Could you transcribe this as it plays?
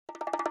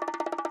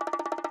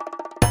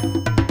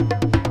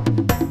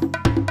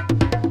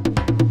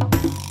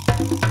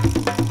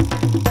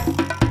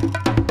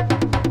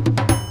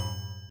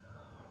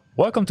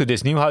Welcome to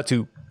this new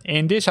how-to.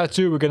 In this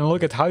how-to we're going to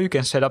look at how you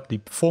can set up the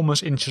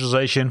performance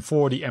initialization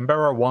for the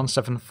Embrear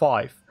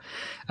 175.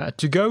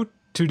 To go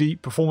to the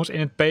performance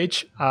init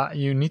page,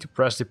 you need to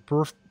press the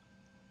perf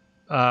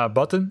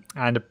button,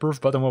 and the perf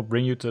button will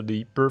bring you to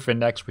the perf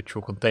index, which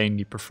will contain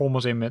the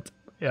performance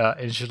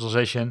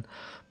initialization,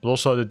 but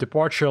also the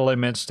departure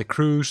limits, the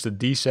cruise, the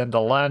descent,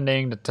 the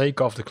landing, the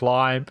takeoff, the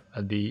climb,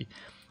 the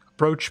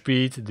approach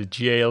speed, the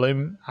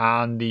GALM,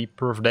 and the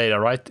perf data,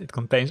 right? It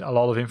contains a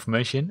lot of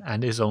information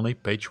and is only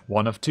page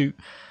 1 of 2.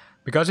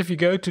 Because if you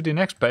go to the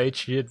next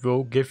page, it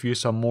will give you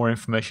some more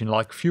information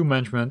like fuel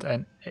management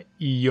and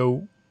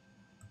EO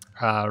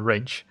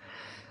range.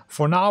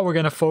 For now, we're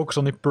going to focus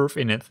on the perf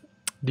init.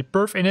 The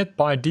perf init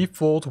by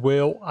default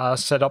will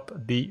set up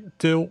the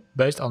tail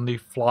based on the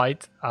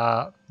flight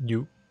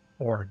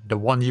the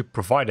one you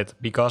provided,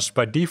 because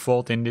by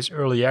default in this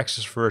early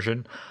access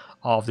version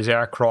of this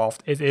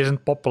aircraft it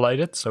isn't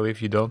populated. So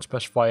if you don't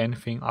specify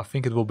anything, I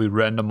think it will be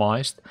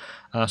randomized.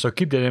 So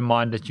keep that in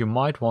mind, that you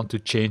might want to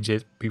change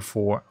it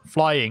before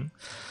flying.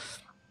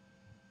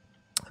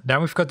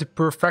 Then we've got the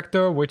perf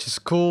factor, which is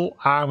cool,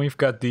 and we've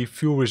got the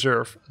fuel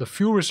reserve. The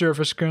fuel reserve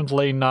is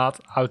currently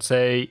not, I would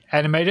say,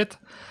 animated.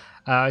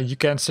 You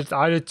can set it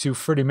either to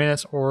 30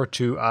 minutes or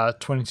to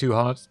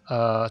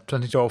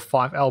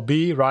 2205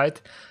 lb,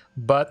 right?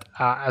 But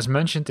as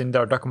mentioned in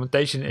their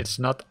documentation, it's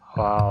not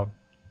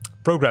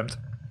programmed.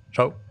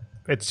 So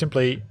it's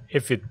simply,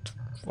 if you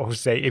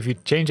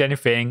change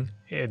anything,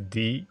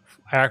 the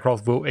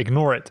aircraft will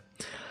ignore it.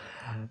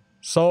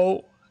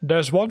 So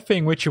there's one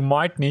thing which you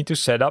might need to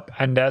set up,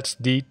 and that's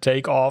the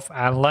takeoff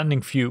and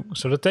landing view.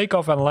 So the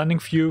takeoff and landing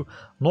view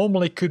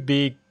normally could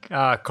be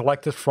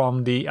collected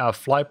from the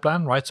flight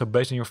plan, right? So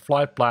based on your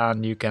flight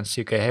plan, you can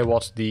see, okay, hey,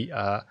 what's the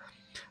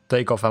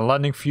takeoff and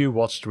landing view,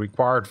 what's the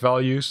required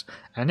values,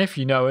 and if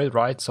you know it,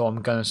 right, so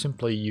I'm gonna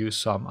simply use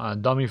some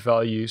dummy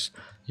values.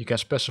 You can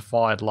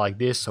specify it like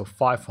this, so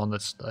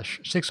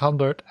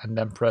 500/600, and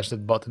then press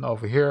that button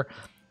over here,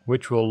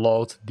 which will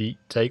load the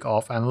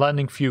takeoff and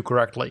landing view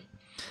correctly.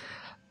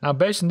 Now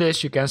based on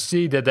this, you can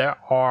see that there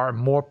are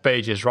more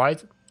pages,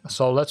 right?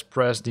 So let's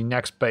press the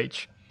next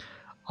page.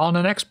 On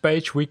the next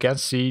page we can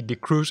see the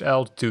cruise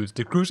altitude.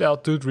 The cruise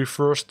altitude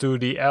refers to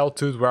the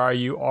altitude where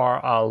you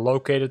are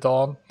located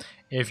on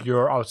if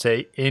you're, I would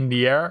say, in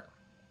the air,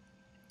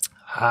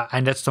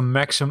 and that's the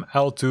maximum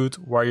altitude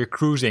where you're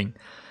cruising.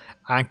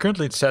 And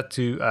currently it's set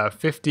to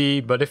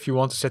 50, but if you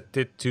want to set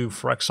it to,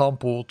 for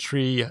example,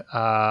 3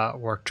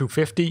 or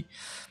 250,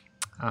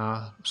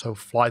 so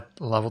flight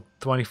level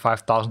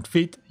 25,000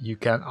 feet, you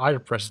can either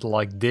press it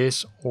like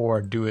this or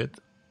do it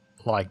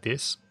like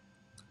this,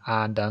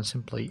 and then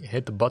simply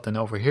hit the button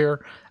over here,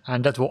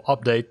 and that will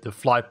update the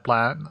flight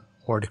plan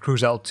or the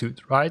cruise altitude,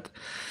 right?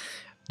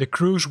 The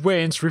cruise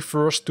winds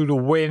refers to the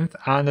wind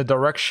and the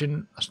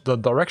direction of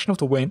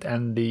the wind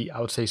and the, I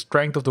would say,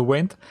 strength of the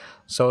wind.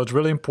 So it's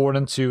really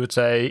important to, let's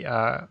say,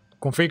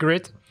 configure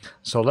it.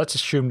 So let's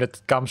assume that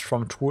it comes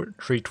from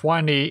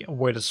 320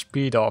 with a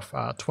speed of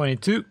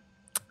 22.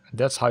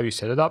 That's how you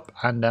set it up,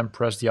 and then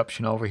press the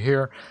option over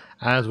here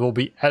and it will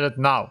be added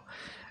now.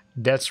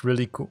 That's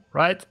really cool,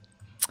 right?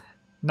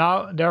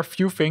 Now there are a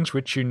few things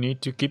which you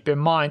need to keep in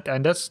mind,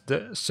 and that's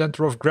the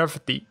center of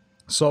gravity.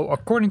 So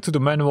according to the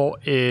manual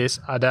is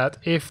that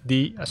if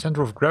the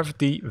center of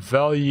gravity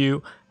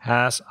value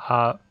has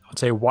let's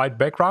say white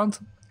background,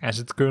 as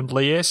it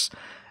currently is,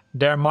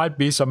 there might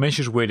be some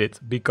issues with it,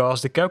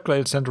 because the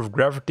calculated center of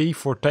gravity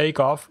for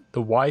takeoff,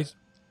 the white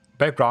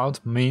background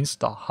means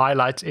the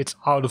highlights it's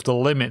out of the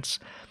limits.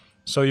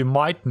 So you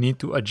might need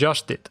to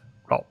adjust it.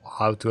 Well,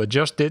 how to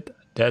adjust it?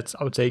 That's,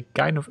 I would say,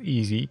 kind of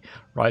easy,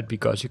 right?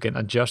 Because you can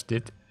adjust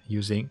it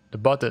using the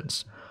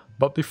buttons.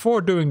 But before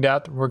doing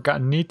that, we're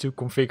gonna need to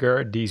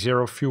configure the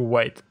zero fuel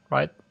weight,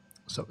 right?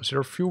 So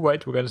zero fuel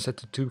weight, we're gonna set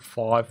to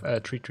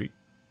 2533.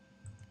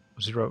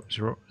 000,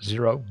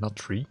 not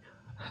 3.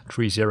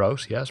 3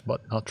 zeros, yes,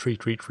 but not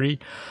 333.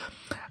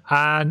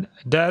 And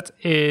that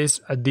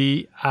is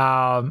the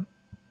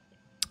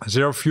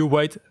zero fuel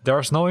weight.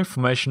 There's no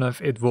information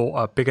if it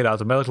will pick it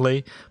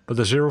automatically, but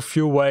the zero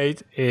fuel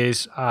weight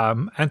is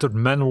entered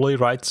manually,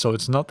 right? So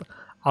it's not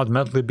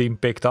automatically being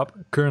picked up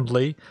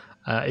currently.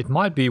 It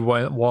might be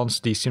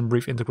once the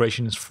SimBrief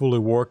integration is fully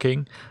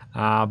working,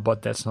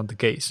 but that's not the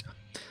case.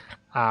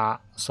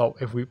 So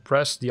if we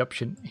press the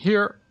option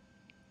here,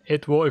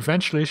 it will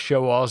eventually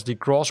show us the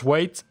gross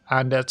weight,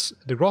 and that's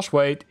the gross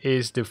weight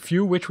is the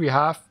fuel which we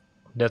have.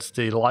 That's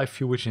the live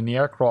fuel which is in the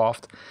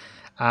aircraft,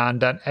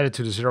 and then add it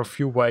to the zero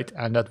fuel weight,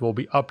 and that will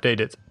be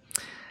updated.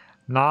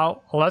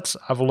 Now let's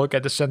have a look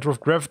at the center of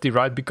gravity,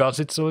 right? Because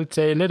it's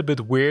a little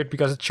bit weird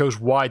because it shows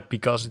white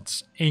because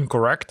it's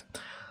incorrect.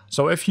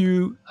 So if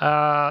you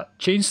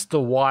change the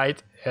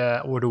white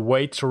or the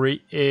weight,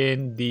 sorry,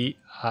 in the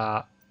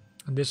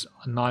this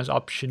nice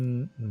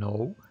option,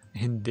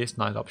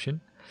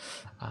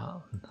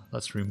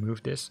 let's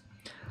remove this.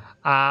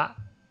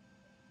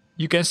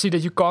 you can see that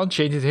you can't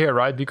change it here,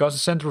 right? Because the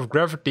center of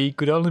gravity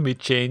could only be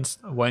changed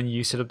when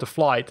you set up the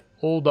flight.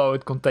 Although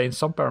it contains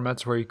some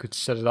parameters where you could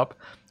set it up,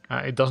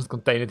 it doesn't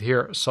contain it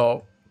here.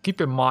 So keep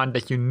in mind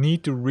that you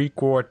need to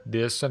record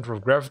the center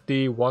of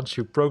gravity once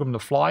you program the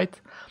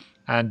flight,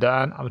 and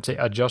then I would say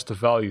adjust the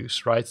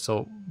values, right?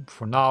 So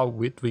for now,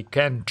 what we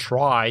can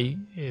try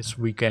is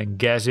we can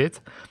guess it,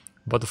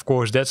 but of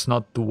course that's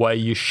not the way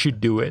you should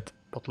do it.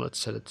 But let's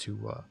set it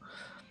to,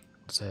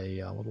 let's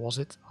say, what was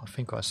it? I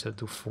think I set it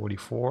to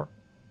 44.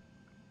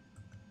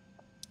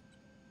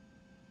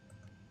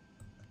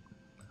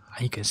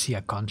 And you can see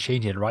I can't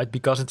change it, right?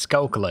 Because it's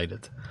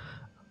calculated.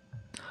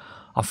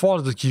 I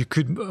thought that you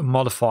could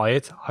modify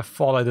it. I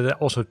thought that I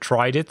also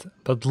tried it,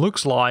 but it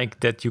looks like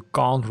that you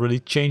can't really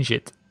change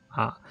it.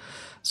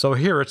 So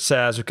here it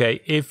says, okay,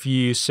 if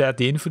you set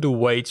the individual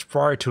weights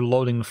prior to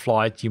loading the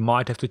flight, you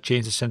might have to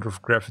change the center of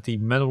gravity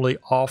manually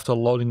after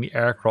loading the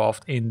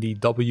aircraft in the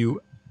WMB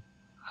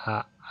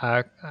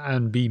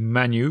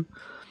menu.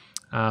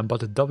 But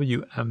the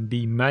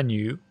WMB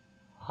menu,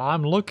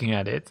 I'm looking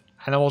at it,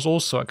 and I was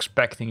also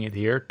expecting it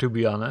here, to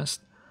be honest.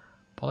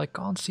 But I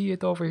can't see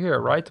it over here,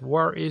 right?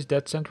 Where is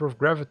that center of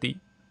gravity?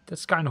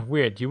 That's kind of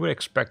weird. You would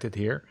expect it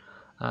here.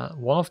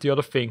 One of the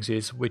other things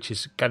is, which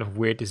is kind of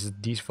weird, is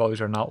that these values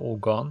are now all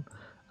gone.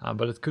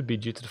 But it could be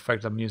due to the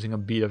fact that I'm using a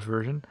beta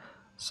version.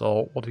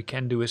 So what we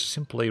can do is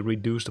simply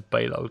reduce the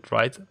payload,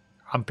 right?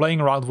 I'm playing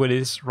around with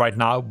this right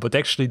now, but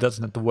actually that's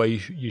not the way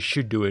you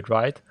should do it,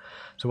 right?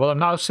 So what I'm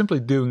now simply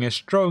doing is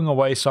throwing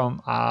away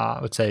some,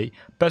 let's say,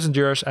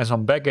 passengers and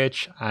some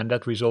baggage, and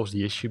that resolves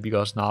the issue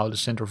because now the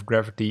center of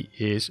gravity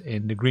is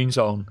in the green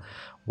zone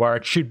where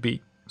it should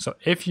be. So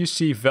if you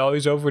see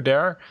values over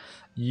there,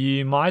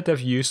 you might have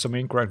used some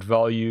incorrect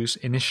values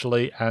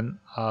initially, and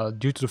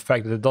due to the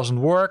fact that it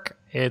doesn't work,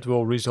 it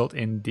will result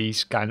in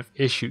these kind of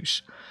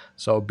issues.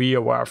 So be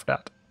aware of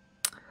that.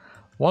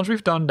 Once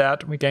we've done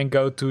that, we can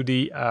go to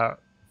the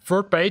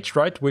third page,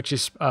 right, which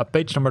is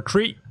page number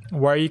 3,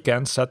 where you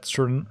can set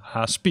certain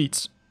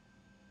speeds.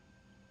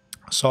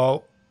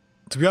 So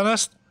to be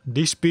honest,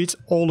 these speeds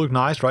all look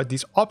nice, right?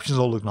 These options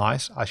all look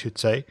nice, I should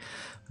say.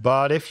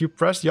 But if you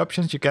press the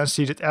options, you can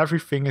see that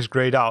everything is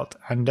grayed out.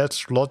 And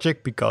that's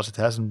logic because it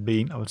hasn't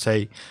been, I would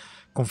say,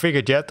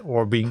 configured yet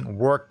or being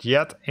worked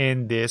yet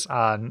in this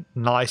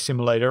nice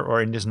simulator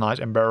or in this nice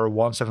Embrear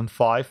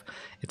 175.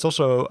 It's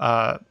also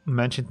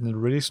mentioned in the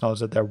release notes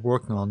that they're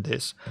working on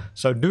this.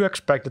 So do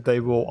expect that they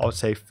will, I would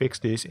say, fix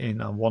this in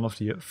one of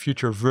the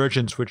future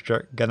versions which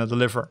they're gonna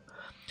deliver.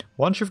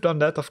 Once you've done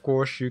that, of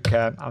course, you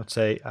can, I would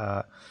say,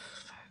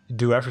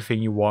 do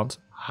everything you want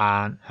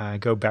and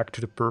go back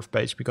to the perf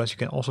page, because you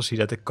can also see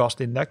that the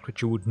cost index,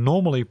 which you would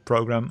normally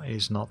program,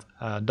 is not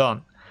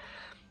done.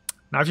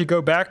 Now, if you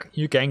go back,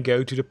 you can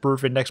go to the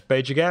perf index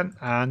page again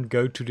and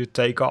go to the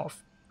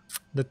takeoff.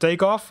 The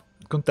takeoff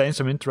contains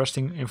some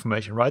interesting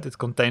information, right? It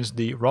contains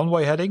the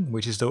runway heading,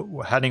 which is the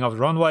heading of the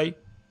runway,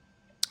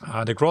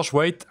 the gross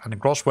weight, and the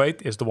gross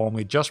weight is the one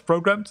we just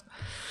programmed.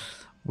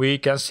 We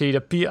can see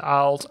the P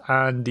alt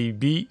and the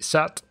B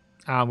set,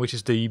 which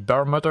is the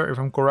barometer, if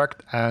I'm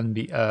correct, and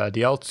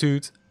the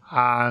altitude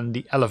and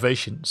the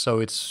elevation. So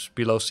it's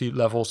below sea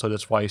level, so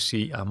that's why you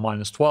see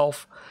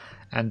 -12.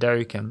 And there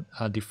you can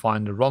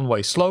define the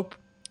runway slope,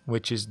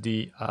 which is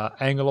the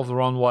angle of the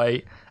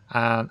runway,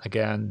 and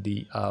again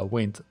the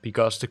wind,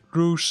 because the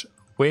cruise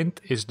wind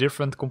is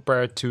different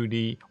compared to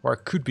the, or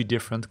could be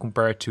different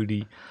compared to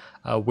the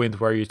wind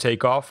where you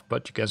take off,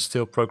 but you can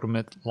still program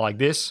it like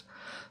this.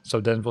 So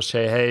then we'll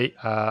say, hey,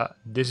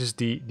 this is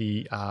the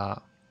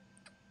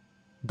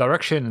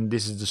direction and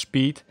this is the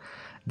speed.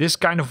 This is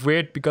kind of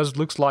weird because it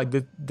looks like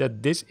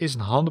that this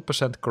isn't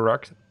 100%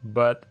 correct,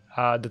 but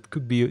that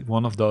could be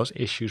one of those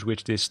issues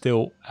which is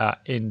still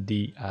in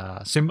the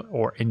sim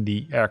or in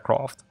the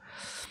aircraft.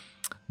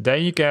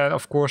 Then you can,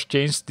 of course,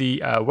 change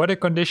the weather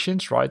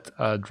conditions, right?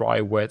 Dry,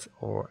 wet,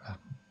 or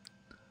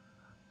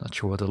not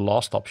sure what the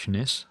last option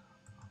is.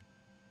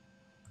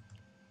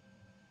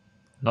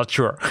 Not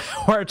sure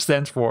where it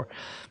stands for,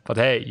 but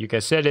hey, you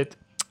can set it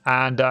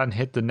and then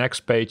hit the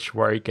next page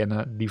where you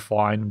can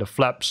define the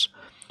flaps.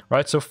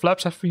 Right, so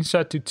flaps have been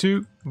set to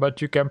 2,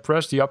 but you can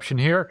press the option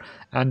here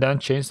and then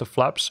change the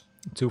flaps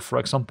to, for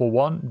example,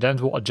 1. Then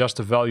it will adjust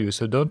the value.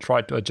 So don't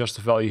try to adjust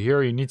the value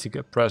here. You need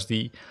to press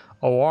the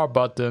OR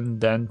button,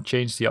 then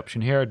change the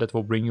option here. That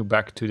will bring you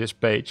back to this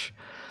page.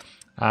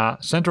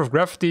 Center of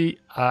gravity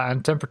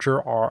and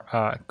temperature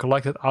are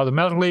collected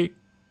automatically.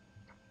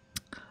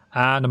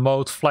 And the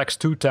mode flex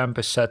to temp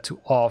is set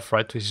to off,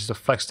 right? This is the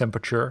flex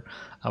temperature,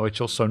 which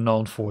is also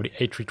known for the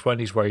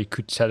A320s where you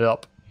could set it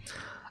up.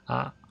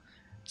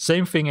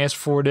 Same thing as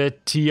for the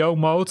TO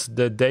mode,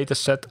 the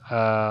dataset,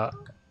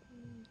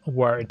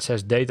 where it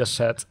says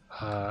dataset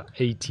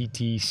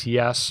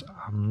ATTCS.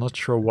 I'm not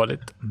sure what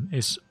it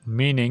is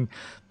meaning,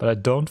 but I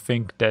don't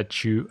think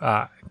that you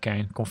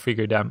can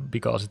configure them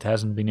because it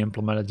hasn't been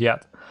implemented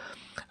yet.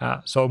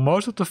 So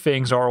most of the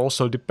things are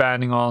also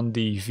depending on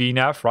the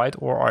VNAV, right,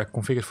 or are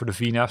configured for the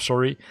VNAV,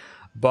 sorry.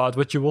 But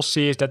what you will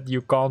see is that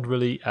you can't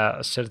really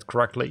set it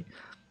correctly.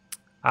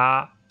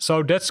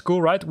 So that's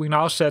cool, right? We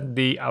now set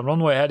the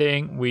runway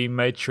heading. We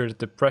made sure that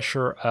the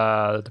pressure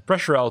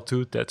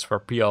altitude, that's where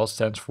PL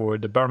stands for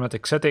the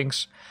barometric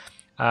settings,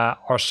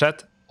 are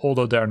set,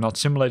 although they're not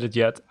simulated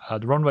yet.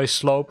 The runway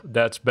slope,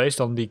 that's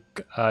based on the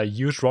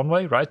used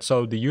runway, right?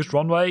 So the used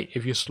runway,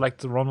 if you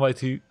select the runway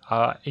to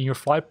in your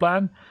flight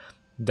plan,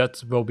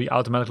 that will be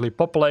automatically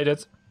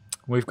populated.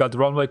 We've got the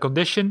runway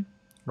condition,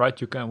 right?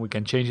 We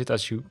can change it,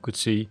 as you could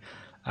see.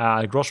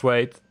 The gross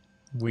weight,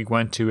 we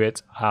went to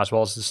it, as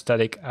well as the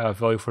static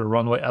value for the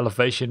runway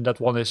elevation.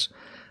 That one is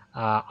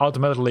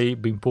automatically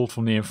being pulled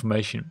from the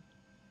information.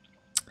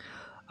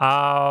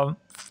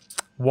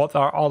 What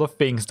are other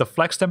things? The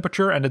flex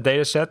temperature and the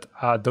data set,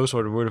 those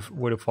were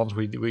the ones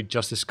we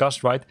just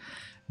discussed, right?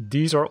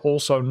 These are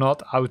also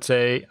not, I would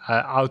say,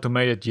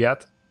 automated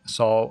yet.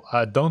 So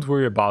don't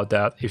worry about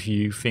that if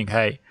you think,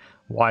 hey,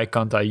 why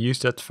can't I use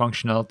that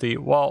functionality?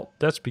 Well,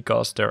 that's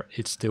because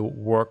it's still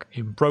work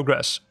in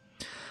progress.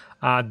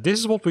 This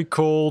is what we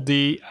call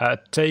the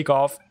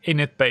takeoff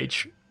init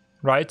page,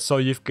 right? So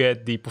you've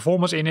got the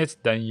performance init,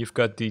 then you've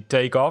got the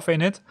takeoff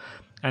init.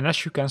 And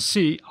as you can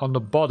see on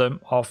the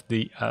bottom of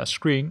the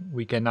screen,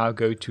 we can now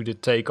go to the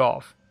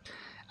takeoff.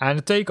 And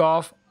the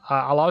takeoff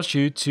allows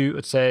you to,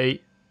 let's say,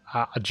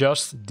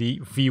 adjust the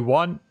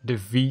V1, the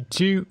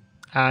V2,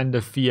 and the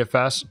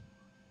VFS,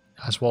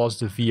 as well as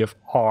the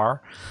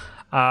VFR.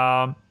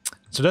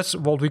 So that's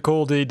what we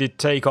call the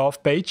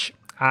takeoff page.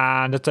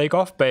 And the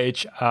takeoff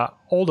page,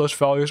 all those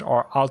values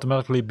are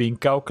automatically being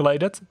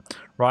calculated,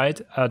 right?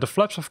 The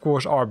flaps, of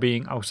course, are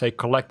being, I would say,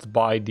 collected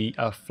by the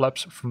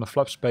flaps from the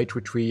flaps page,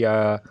 which we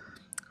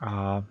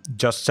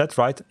just set,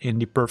 right, in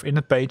the perf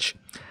init page.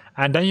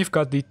 And then you've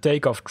got the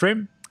takeoff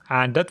trim,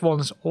 and that one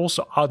is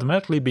also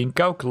automatically being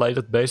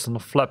calculated based on the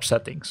flap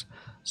settings.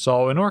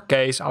 So in our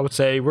case, I would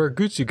say we're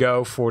good to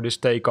go for this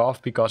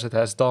takeoff because it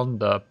has done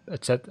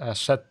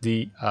set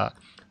the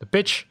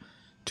pitch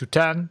to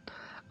 10.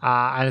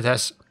 And it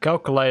has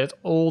calculated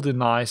all the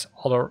nice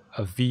other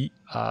V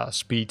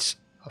speeds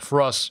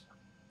for us.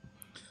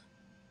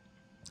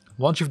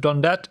 Once you've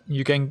done that,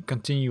 you can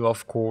continue,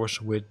 of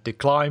course, with the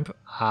climb.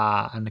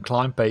 And the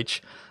climb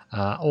page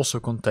also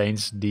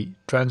contains the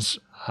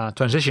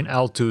transition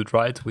altitude,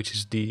 right? Which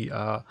is the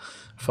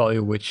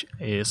value which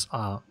is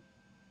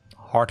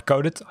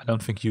hard-coded. I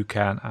don't think you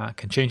can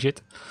change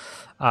it.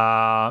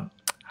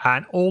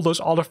 And all those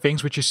other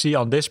things which you see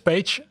on this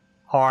page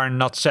are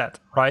not set,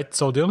 right?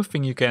 So the only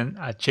thing you can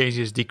change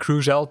is the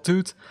cruise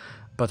altitude.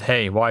 But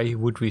hey, why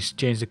would we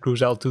change the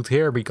cruise altitude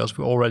here? Because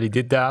we already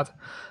did that.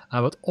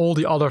 But all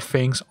the other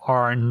things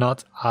are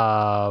not,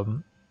 I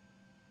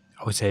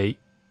would say,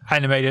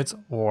 animated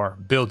or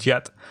built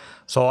yet.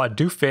 So I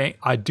do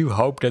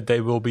hope that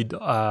they will be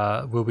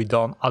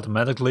done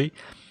automatically.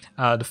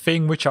 The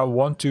thing which I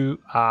want to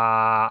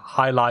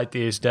highlight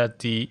is that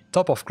the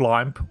top of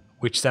climb,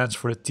 which stands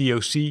for the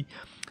TOC,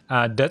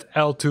 that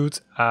altitude,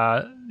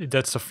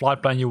 that's the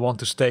flight plan you want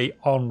to stay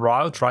en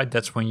route, right?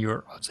 That's when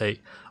you're, I'd say,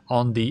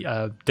 on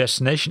the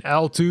destination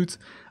altitude.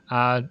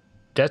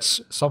 That's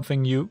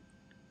something you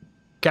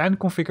can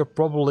configure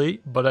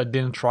probably, but I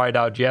didn't try it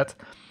out yet.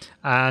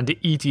 And the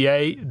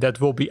ETA, that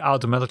will be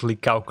automatically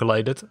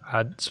calculated.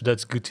 So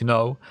that's good to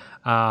know.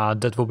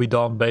 That will be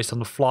done based on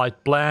the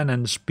flight plan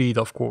and the speed,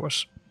 of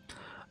course.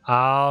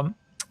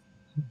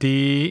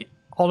 The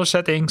other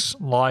settings,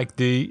 like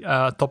the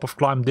top of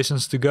climb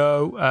distance to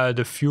go,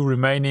 the fuel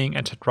remaining,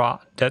 etc.,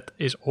 that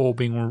is all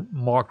being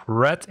marked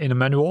red in the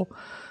manual.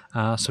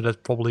 So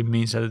that probably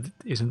means that it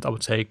isn't, I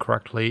would say,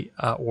 correctly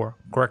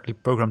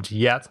programmed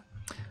yet.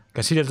 You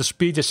can see that the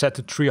speed is set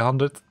to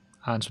 300,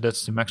 and so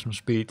that's the maximum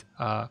speed.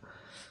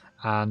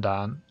 And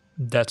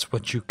that's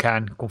what you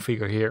can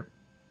configure here.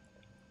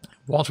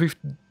 Once we've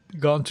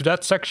gone to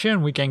that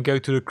section, we can go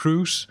to the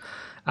cruise.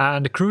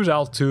 And the cruise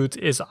altitude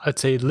is, I'd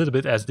say, a little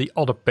bit as the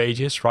other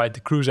pages, right? The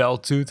cruise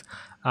altitude,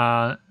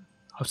 I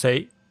would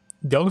say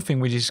the only thing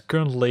which is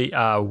currently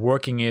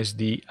working is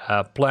the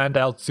planned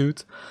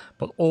altitude,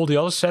 but all the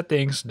other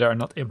settings, they're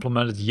not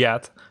implemented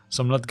yet.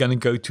 So I'm not going to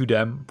go to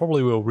them.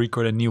 Probably will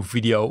record a new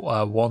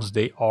video once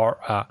they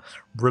are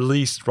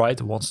released, right?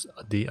 Once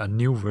the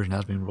new version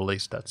has been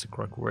released, that's the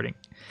correct wording.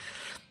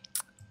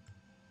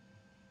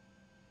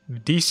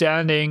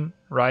 Descending,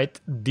 right?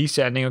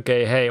 Descending,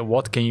 okay, hey,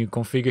 what can you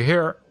configure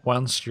here?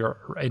 Once you're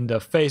in the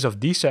phase of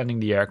descending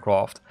the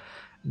aircraft,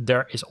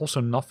 there is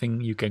also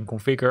nothing you can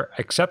configure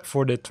except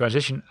for the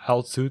transition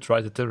altitude,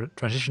 right? The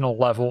transitional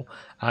level.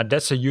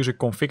 That's a user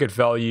configured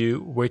value,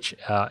 which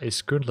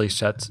is currently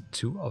set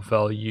to a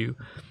value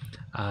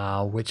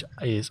which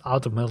is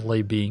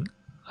automatically being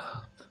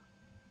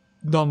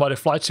done by the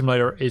flight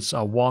simulator. It's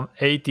a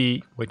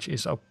 180, which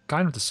is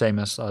kind of the same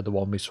as the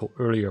one we saw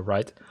earlier,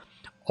 right?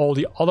 All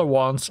the other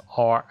ones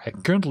are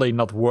currently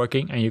not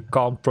working and you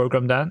can't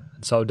program them.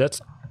 So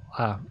that's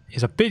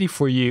is a pity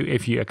for you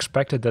if you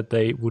expected that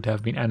they would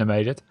have been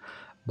animated.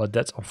 But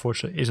that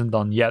unfortunately isn't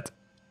done yet.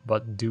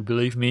 But do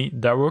believe me,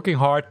 they're working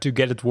hard to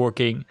get it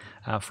working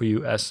for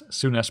you as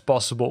soon as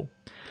possible.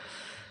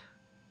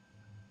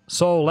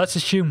 So let's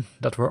assume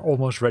that we're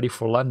almost ready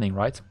for landing,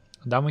 right?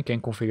 then we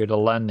can configure the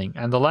landing.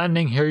 And the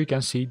landing, here you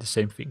can see the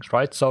same things,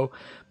 right? So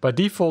by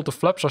default, the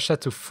flaps are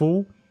set to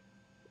full.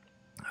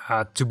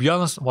 To be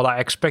honest, what I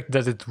expect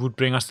that it would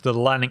bring us to the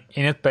landing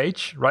init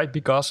page, right?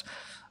 Because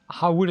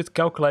how would it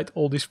calculate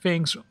all these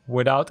things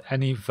without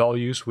any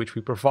values which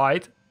we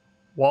provide?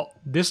 Well,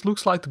 this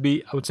looks like to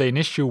be, I would say, an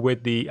issue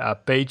with the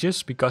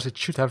pages, because it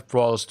should have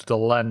brought us to the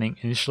landing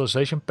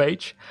initialization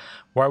page,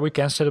 where we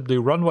can set up the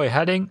runway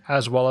heading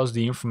as well as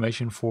the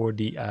information for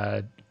the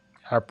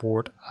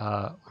airport,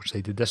 or say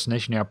the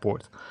destination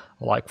airport,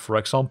 like for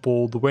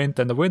example the wind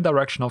and the wind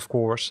direction, of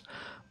course,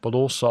 but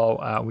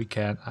also we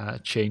can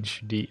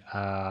change the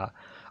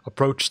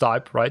approach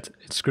type, right?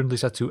 It's currently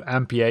set to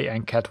MPA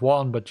and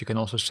Cat1, but you can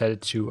also set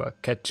it to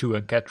Cat2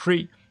 and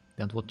Cat3.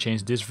 That will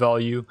change this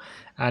value,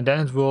 and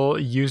then it will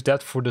use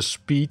that for the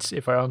speeds,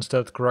 if I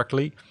understand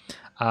correctly.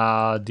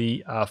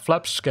 The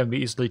flaps can be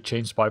easily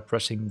changed by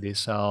pressing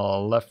this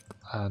left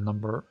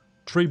number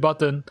 3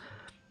 button,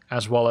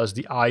 as well as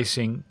the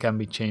icing can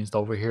be changed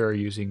over here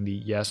using the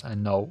yes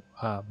and no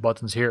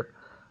buttons here.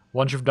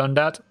 Once you've done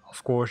that,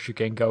 of course, you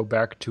can go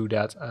back to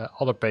that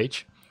other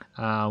page,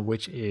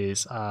 which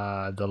is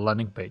the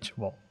landing page.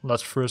 Well,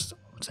 let's first,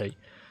 let's say,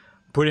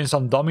 put in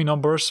some dummy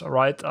numbers,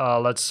 right?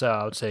 Let's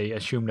I would say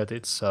assume that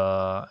it's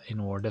in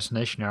our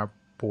destination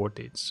airport,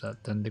 it's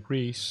 10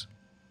 degrees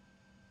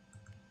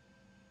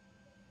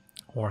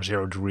or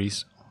 0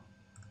 degrees.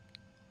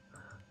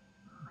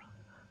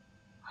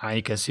 And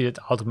you can see it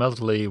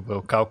automatically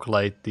will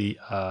calculate the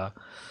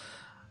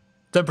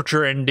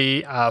temperature in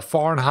the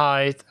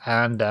Fahrenheit,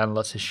 and then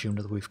let's assume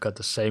that we've got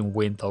the same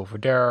wind over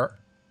there,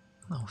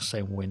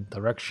 same wind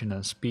direction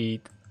and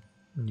speed.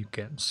 You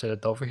can set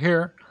it over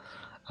here.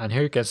 And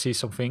here you can see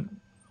something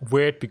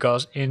weird,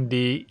 because in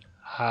the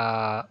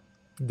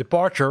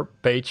departure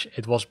page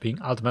it was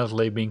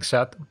automatically being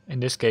set. In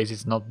this case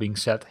it's not being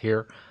set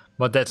here,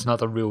 but that's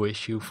not a real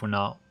issue for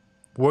now.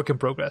 Work in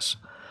progress.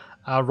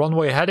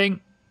 Runway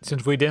heading,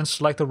 since we didn't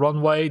select the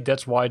runway,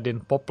 that's why it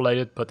didn't populate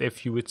it. But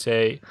if you would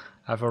say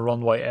have a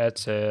runway at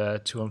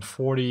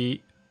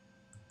 240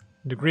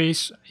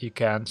 degrees, you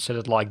can set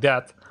it like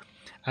that.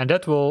 And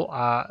that will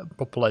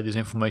populate this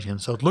information.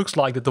 So it looks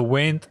like that the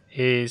wind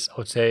is, I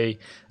would say,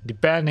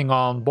 depending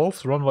on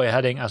both the runway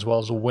heading as well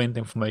as the wind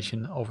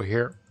information over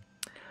here.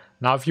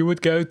 Now, if you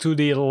would go to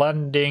the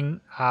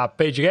landing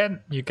page again,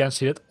 you can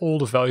see that all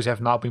the values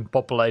have now been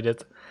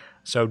populated.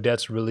 So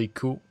that's really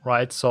cool,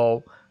 right?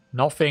 So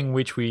nothing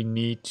which we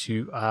need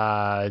to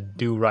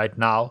do right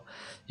now.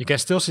 You can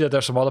still see that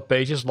there's some other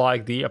pages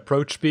like the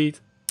approach speed,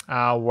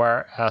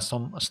 where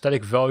some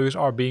static values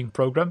are being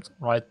programmed,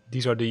 right?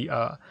 These are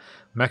the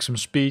maximum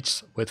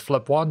speeds. With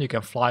flap 1 you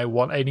can fly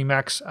 180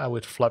 max,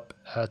 with flap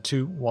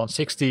 2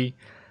 160,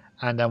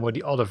 and then with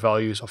the other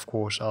values, of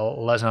course,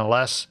 less and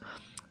less.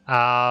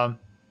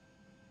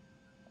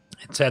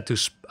 It's set to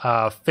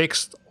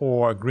fixed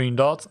or green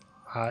dot.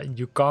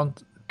 You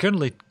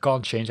currently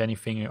can't change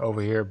anything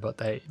over here, but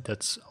hey,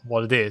 that's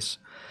what it is.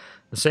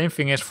 The same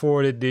thing is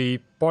for the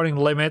departing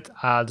limit.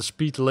 The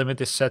speed limit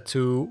is set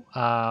to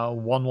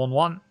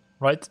 111,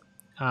 right?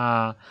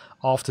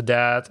 After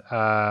that,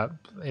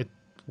 it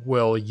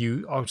will,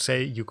 I would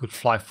say you could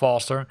fly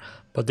faster,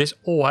 but this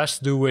all has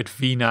to do with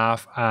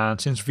VNAV,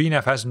 and since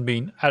VNAV hasn't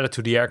been added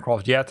to the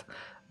aircraft yet,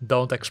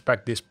 don't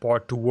expect this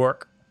part to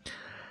work.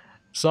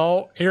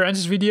 So here ends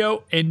this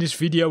video. In this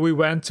video we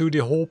went to the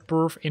whole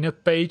perf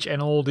init page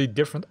and all the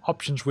different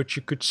options which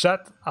you could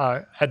set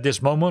at this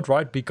moment,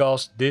 right?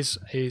 Because this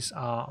is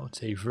let's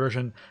say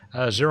version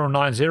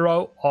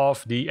 090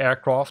 of the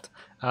aircraft.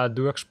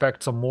 Do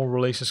expect some more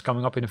releases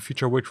coming up in the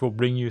future which will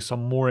bring you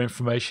some more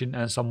information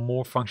and some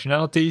more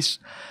functionalities.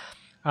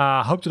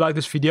 Hope you liked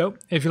this video.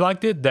 If you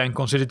liked it, then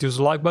consider to use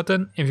the like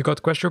button. If you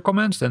got questions or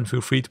comments, then feel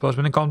free to post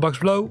them in the comment box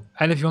below.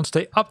 And if you want to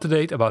stay up to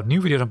date about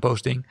new videos I'm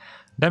posting,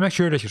 then make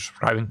sure that you're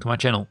subscribing to my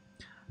channel.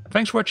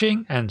 Thanks for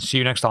watching and see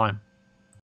you next time.